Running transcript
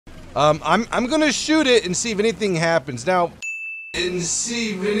I'm gonna shoot it and see if anything happens. Now,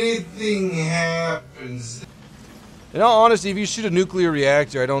 In all honesty, if you shoot a nuclear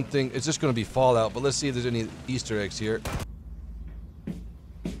reactor, I don't think it's just gonna be fallout. But let's see if there's any Easter eggs here.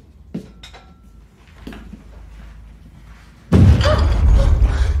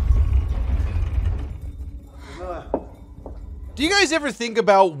 Do you guys ever think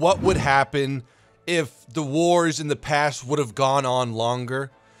about what would happen if the wars in the past would have gone on longer?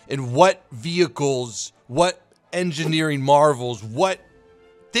 And what vehicles, what engineering marvels, what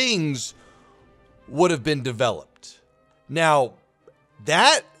things would have been developed? Now,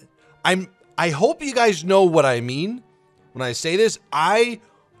 I hope you guys know what I mean when I say this. I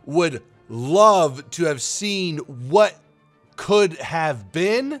would love to have seen what could have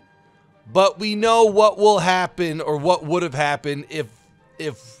been, but we know what will happen or what would have happened if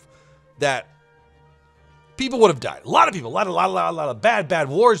that people would have died. A lot of people, a lot of bad.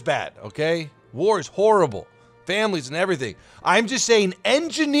 War is bad, okay? War is horrible. Families and everything. I'm just saying,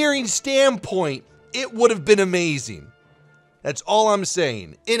 engineering standpoint, it would have been amazing. That's all I'm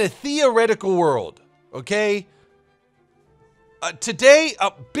saying. In a theoretical world, okay? Today,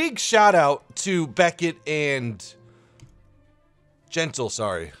 a big shout out to Beckett and Gentle,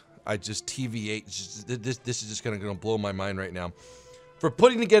 sorry. TV-8, this is just gonna blow my mind right now. For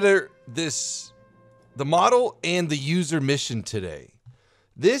putting together the model and the user mission today.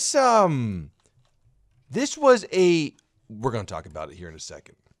 This was we're gonna talk about it here in a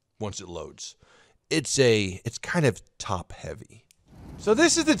second, once it loads. It's kind of top heavy. So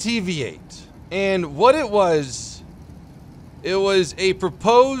this is the TV-8, and what it was a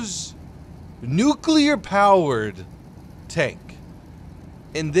proposed nuclear powered tank.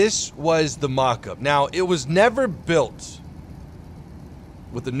 And this was the mock-up. Now, it was never built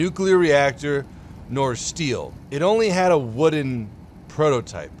with a nuclear reactor nor steel. It only had a wooden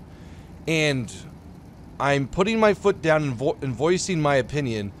prototype. And I'm putting my foot down and voicing my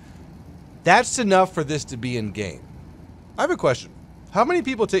opinion. That's enough for this to be in game. I have a question. How many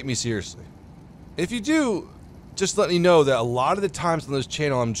people take me seriously? If you do, just let me know that a lot of the times on this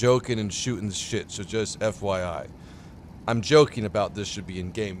channel I'm joking and shooting the shit, so just FYI. I'm joking about this should be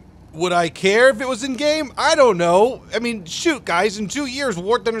in game. Would I care if it was in game? I don't know. I mean, shoot, guys, in 2 years,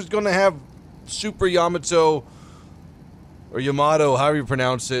 War Thunder's gonna have Super Yamato or Yamato, however you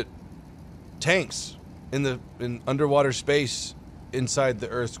pronounce it, tanks in underwater space inside the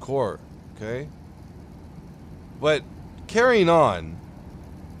Earth's core. Okay? But carrying on,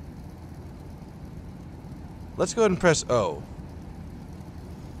 let's go ahead and press O.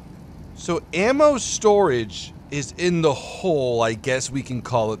 So ammo storage is in the hole, I guess we can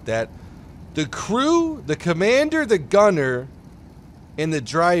call it that. The crew, the commander, the gunner, and the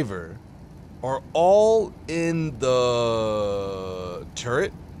driver are all in the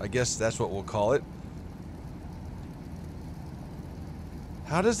turret. I guess that's what we'll call it.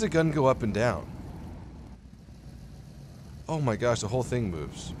 How does the gun go up and down? Oh my gosh, the whole thing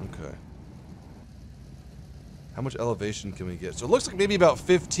moves. Okay. How much elevation can we get? So it looks like maybe about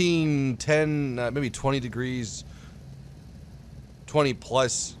 15, 10, maybe 20 degrees. 20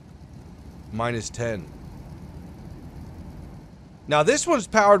 plus minus 10. Now this one's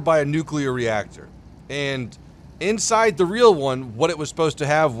powered by a nuclear reactor. And inside the real one, what it was supposed to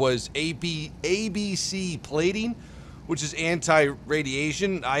have was ABC plating, which is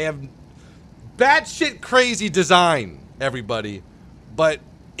anti-radiation. I have batshit crazy design, everybody. But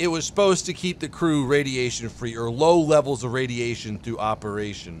it was supposed to keep the crew radiation free, or low levels of radiation through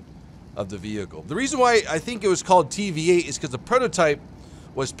operation of the vehicle. The reason why I think it was called TV-8 is because the prototype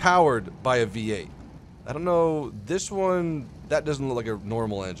was powered by a V8. I don't know, this one, that doesn't look like a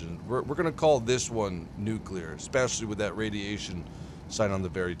normal engine. We're gonna call this one nuclear, especially with that radiation sign on the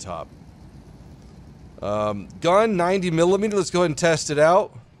very top. Gun, 90mm, let's go ahead and test it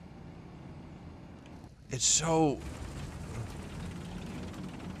out. It's so...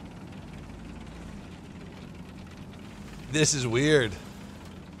 This is weird.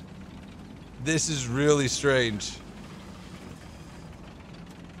 This is really strange.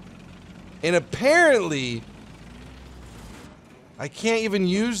 And apparently, I can't even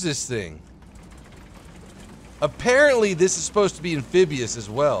use this thing. Apparently, this is supposed to be amphibious as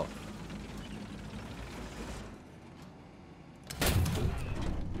well.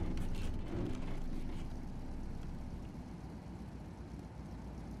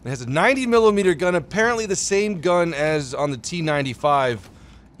 It has a 90mm gun, apparently the same gun as on the T-95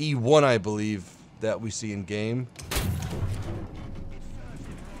 E1, I believe, that we see in game.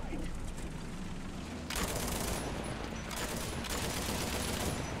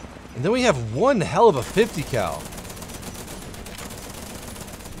 And then we have one hell of a 50 cal.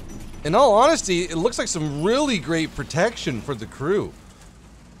 In all honesty, it looks like some really great protection for the crew.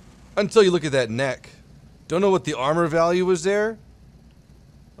 Until you look at that neck. Don't know what the armor value was there.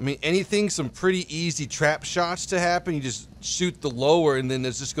 I mean, anything, some pretty easy trap shots to happen. You just shoot the lower and then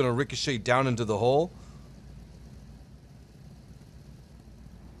it's just going to ricochet down into the hole.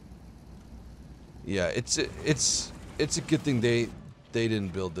 Yeah, it's a good thing they didn't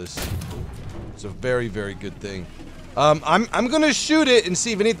build this. It's a very, very good thing. I'm gonna shoot it and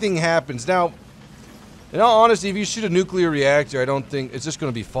see if anything happens. Now, in all honesty, if you shoot a nuclear reactor, I don't think it's just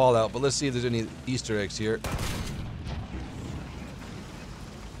gonna be fallout. But let's see if there's any Easter eggs here.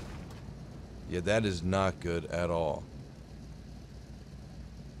 Yeah, that is not good at all.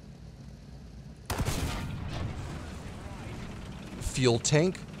 Fuel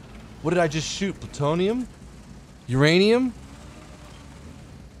tank? What did I just shoot? Plutonium? Uranium?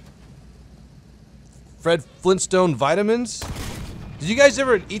 Fred Flintstone vitamins? Did you guys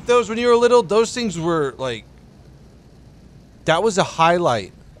ever eat those when you were little? Those things were like... That was a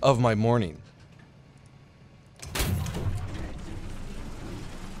highlight of my morning.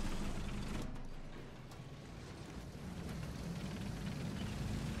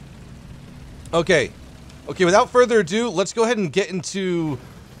 Okay. Okay, without further ado, let's go ahead and get into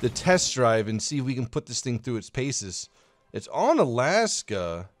the test drive and see if we can put this thing through its paces. It's on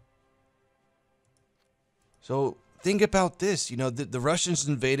Alaska. So think about this, you know, the Russians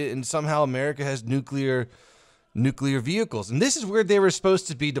invaded and somehow America has nuclear vehicles. And this is where they were supposed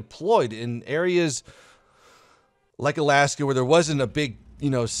to be deployed, in areas like Alaska where there wasn't a big, you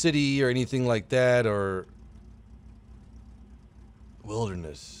know, city or anything like that, or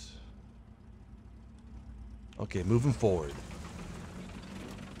wilderness. Okay, moving forward.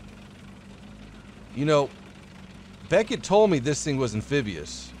 You know, Beckett told me this thing was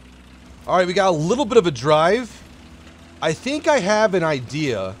amphibious. Alright, we got a little bit of a drive. I think I have an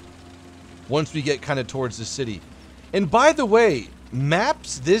idea once we get kind of towards the city. And by the way,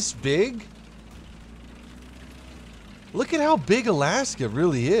 maps this big? Look at how big Alaska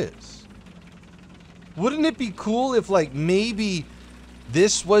really is. Wouldn't it be cool if, like, maybe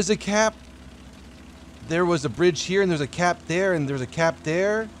this was a cap? There was a bridge here, and there's a cap there, and there's a cap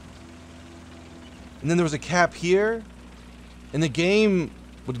there. And then there was a cap here. And the game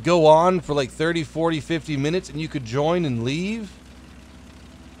would go on for like 30, 40, 50 minutes, and you could join and leave.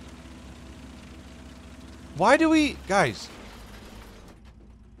 Why do we... Guys,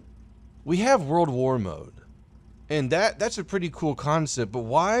 we have World War mode. And that's a pretty cool concept, but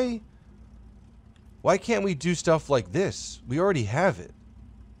why can't we do stuff like this? We already have it.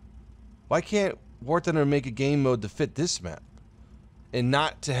 Why can't War Thunder make a game mode to fit this map? And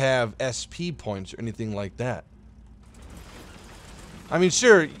not to have SP points or anything like that. I mean,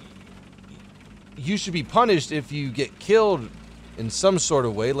 sure, you should be punished if you get killed in some sort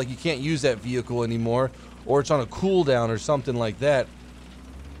of way, like you can't use that vehicle anymore, or it's on a cooldown or something like that.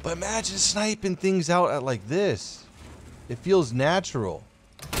 But imagine sniping things out at like this. It feels natural.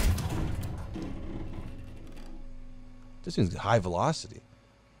 This thing's high velocity.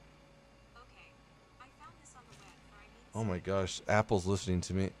 Oh my gosh, Apple's listening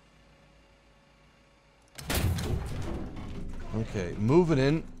to me. Okay, moving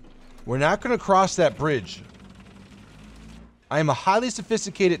in. We're not going to cross that bridge. I am a highly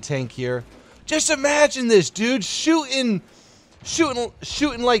sophisticated tank here. Just imagine this, dude. Shooting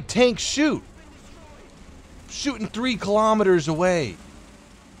like tanks shoot. Shooting 3 kilometers away.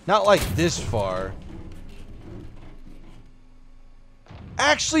 Not like this far.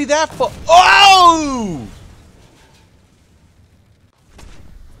 Actually, that far. Oh!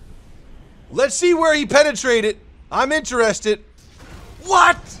 Let's see where he penetrated. I'm interested.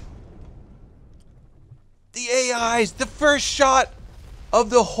 What? The AIs, the first shot of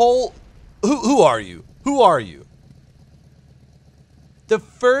the whole... Who are you? Who are you? The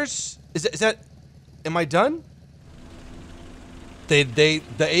first... Is that... Am I done? The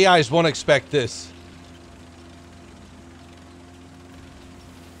AIs won't expect this.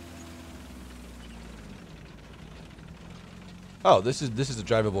 Oh, this is a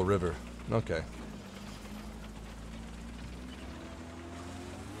drivable river. Okay.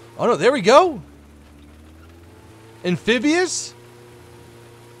 Oh no, there we go. Amphibious?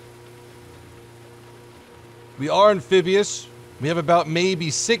 We are amphibious. We have about maybe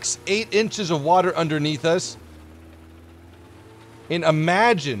 6-8 inches of water underneath us. And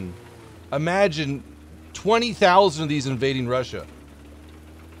imagine 20,000 of these invading Russia.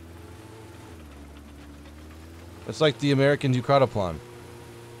 It's like the American Ducataplan,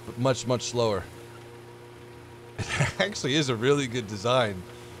 but much, much slower. It actually is a really good design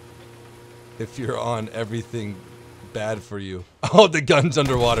if you're on everything bad for you. Oh, the gun's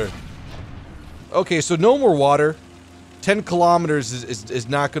underwater. Okay, so no more water. 10 kilometers is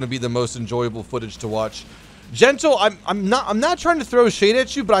not going to be the most enjoyable footage to watch. Gentle, I'm not trying to throw shade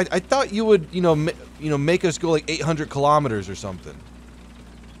at you, but I thought you would, make us go like 800 kilometers or something.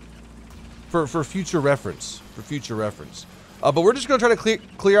 For future reference. But we're just going to try to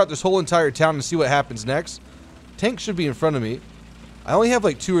clear out this whole entire town and see what happens next. Tank should be in front of me. I only have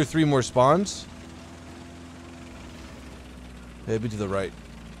like 2 or 3 more spawns. Maybe to the right.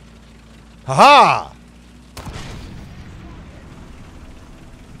 Haha!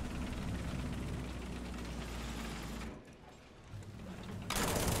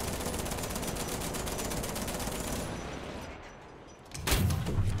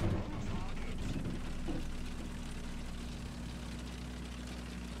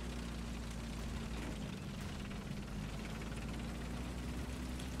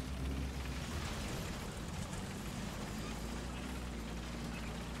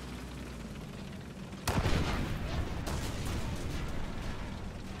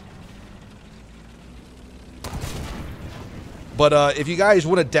 But if you guys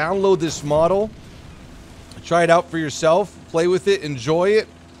want to download this model, try it out for yourself, play with it, enjoy it.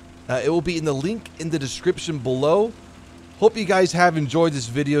 It will be in the link in the description below. Hope you guys have enjoyed this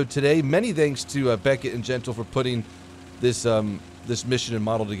video today. Many thanks to Beckett and Gentle for putting this this mission and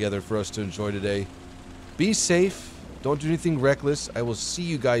model together for us to enjoy today. Be safe. Don't do anything reckless. I will see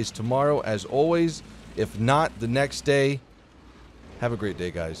you guys tomorrow as always. If not, the next day. Have a great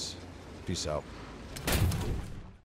day, guys. Peace out.